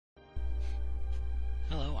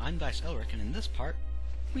I'm Dice Elric, and in this part,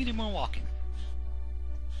 we do more walking.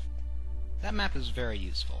 That map is very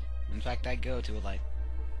useful. In fact, I go to it like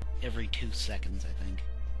every 2 seconds, I think.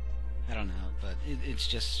 I don't know, but it's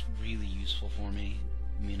just really useful for me.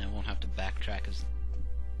 I mean, I won't have to backtrack as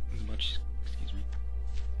much. Excuse me.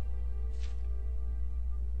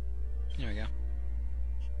 There we go.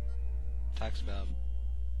 Talks about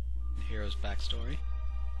the hero's backstory.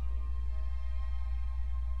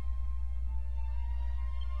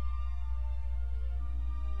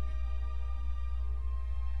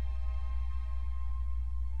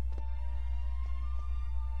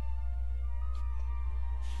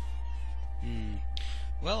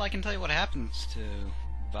 Well, I can tell you what happens to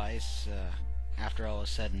Vice after all is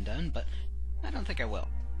said and done, but I don't think I will.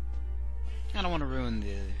 I don't want to ruin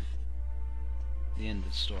the end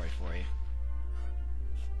of the story for you.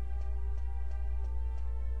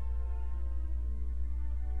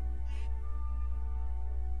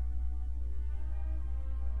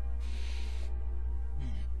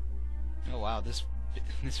 Oh wow, this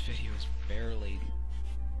video is barely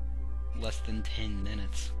less than 10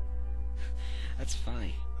 minutes. That's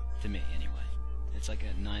funny, to me anyway. It's like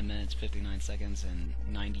at 9 minutes, 59 seconds, and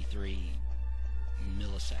 93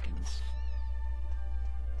 milliseconds.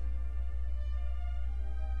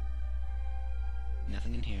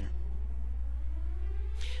 Nothing in here.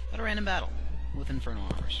 But a random battle with Infernal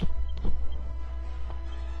Offers.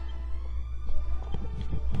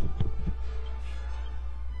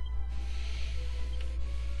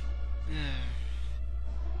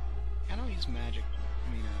 I don't use magic.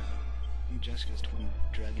 I mean, Jessica's twin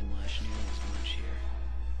dragon lash nearly as much here.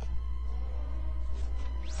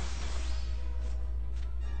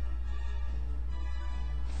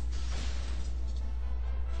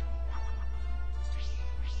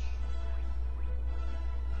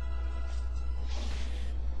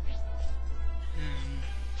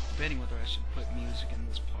 Debating whether I should put music in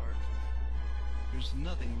this part. There's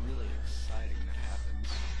nothing really exciting that happens.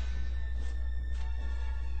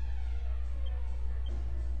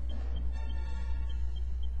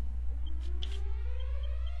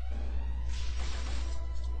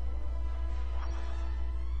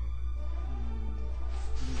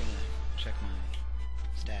 I'm gonna check my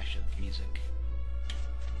stash of music.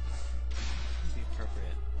 Would be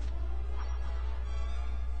appropriate.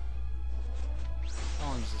 How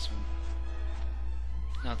long is this one?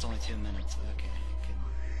 No, it's only 2 minutes. Okay,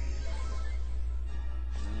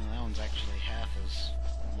 no, that one's actually half as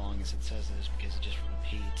long as it says it is because it just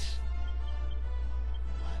repeats.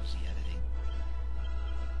 Lousy editing.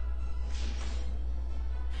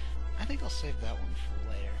 I think I'll save that one for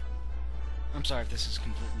later. I'm sorry if this is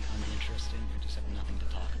completely uninteresting. I just have nothing to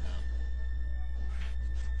talk about.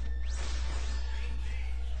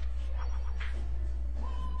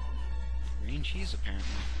 Green cheese, apparently.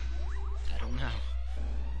 I don't know.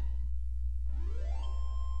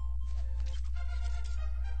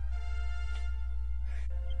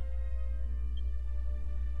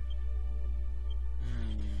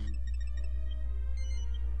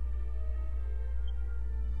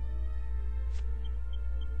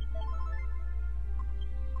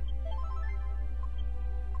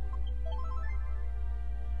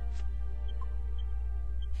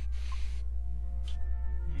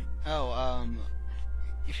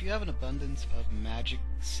 If you have an abundance of magic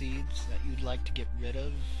seeds that you'd like to get rid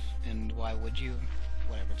of, and why would you?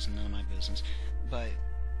 Whatever, it's none of my business. But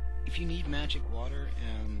if you need magic water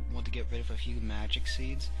and want to get rid of a few magic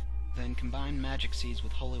seeds, then combine magic seeds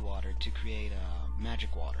with holy water to create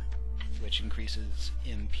magic water, which increases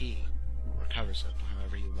MP, or recovers it,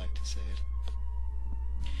 however you like to say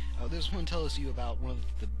it. This one tells you about one of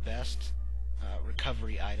the best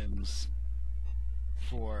recovery items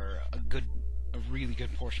for a really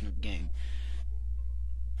good portion of the game.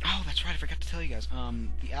 Oh, that's right, I forgot to tell you guys.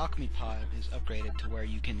 The alchemy pod is upgraded to where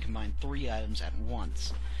you can combine 3 items at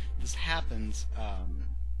once. This happens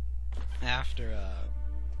after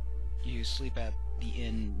you sleep at the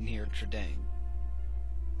inn near Tredane.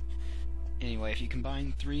 Anyway, if you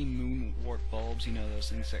combine 3 moonwort bulbs, you know those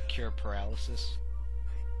things that cure paralysis.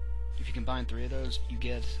 If you combine 3 of those, you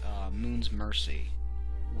get Moon's Mercy,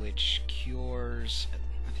 which cures,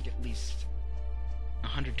 I think, at least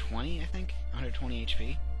 120, 120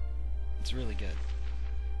 HP. It's really good.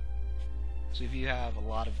 So if you have a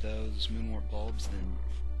lot of those moonwort bulbs, then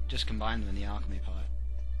just combine them in the alchemy pot.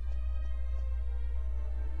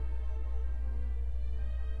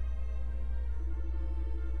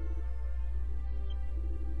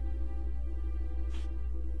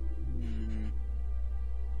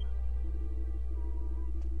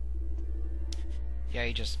 Yeah,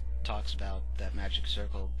 you just talks about that magic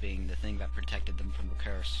circle being the thing that protected them from the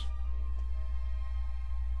curse.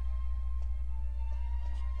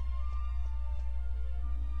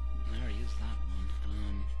 I already used that one.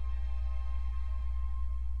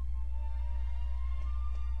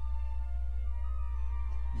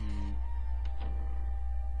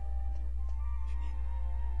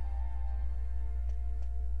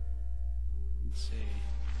 Let's see.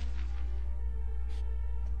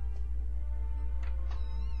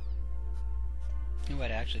 You know what,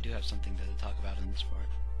 I actually do have something to talk about in this part.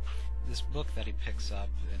 This book that he picks up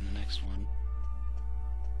in the next one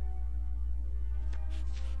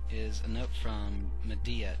is a note from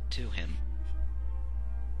Medea to him.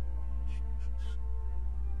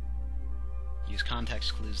 Use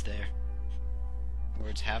context clues there.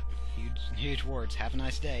 Words have huge words, have a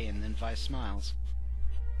nice day, and then Vice smiles.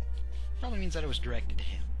 Probably means that it was directed to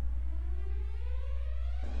him.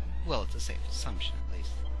 Well, it's a safe assumption, at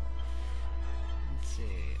least. Let's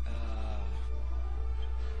see,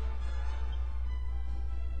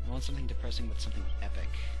 I want something depressing, but something epic.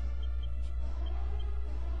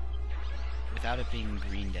 Without it being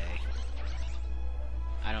Green Day.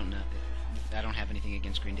 I don't know. I don't have anything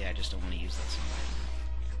against Green Day, I just don't want to use that song right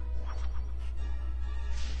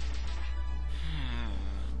now.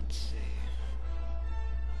 Let's see.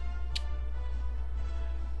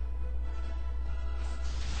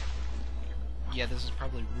 Yeah, this is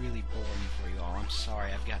probably really boring for you all. I'm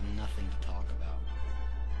sorry, I've got nothing to talk about.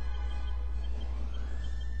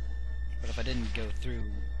 But if I didn't go through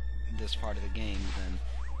this part of the game, then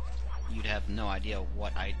you'd have no idea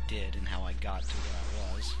what I did and how I got to where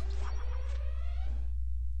I was.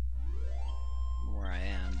 Where I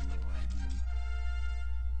am, anyway.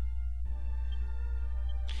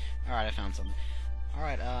 Alright, I found something.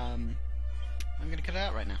 Alright, I'm gonna cut it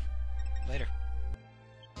out right now. Later.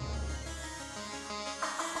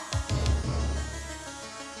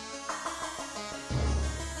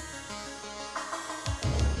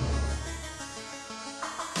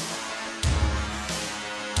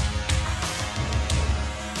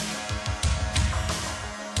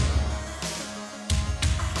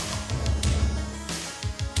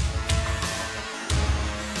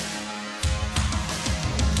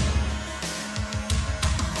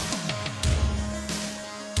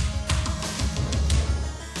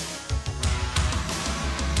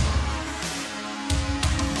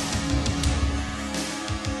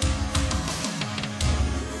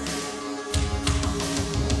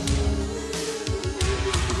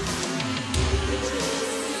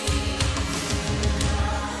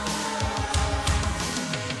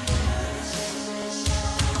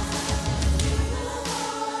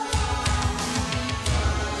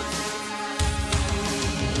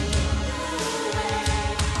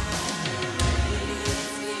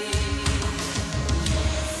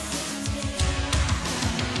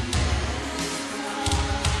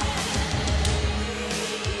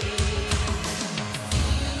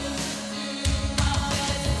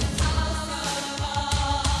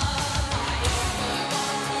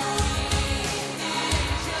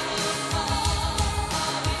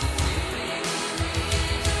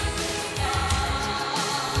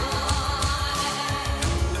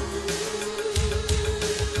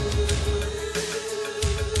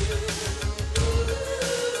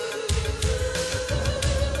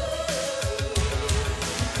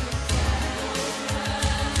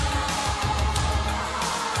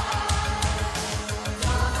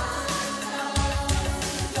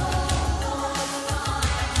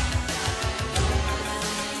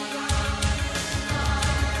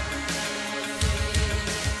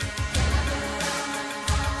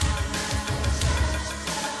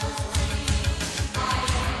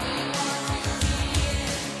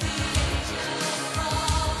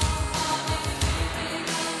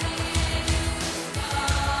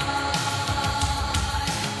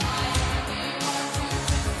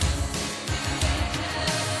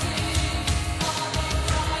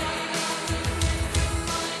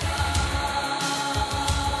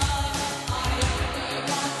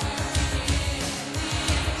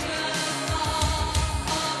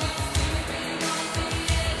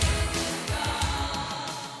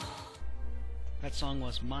 That song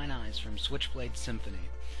was Mine Eyes from Switchblade Symphony.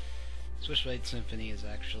 Switchblade Symphony is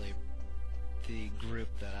actually the group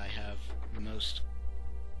that I have the most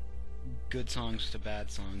good songs to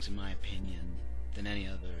bad songs, in my opinion, than any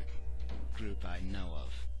other group I know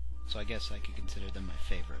of. So I guess I could consider them my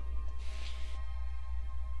favorite.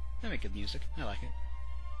 They make good music. I like it.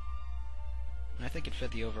 And I think it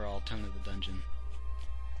fit the overall tone of the dungeon.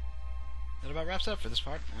 That about wraps up for this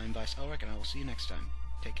part. I'm Vice Elric, and I will see you next time.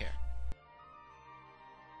 Take care.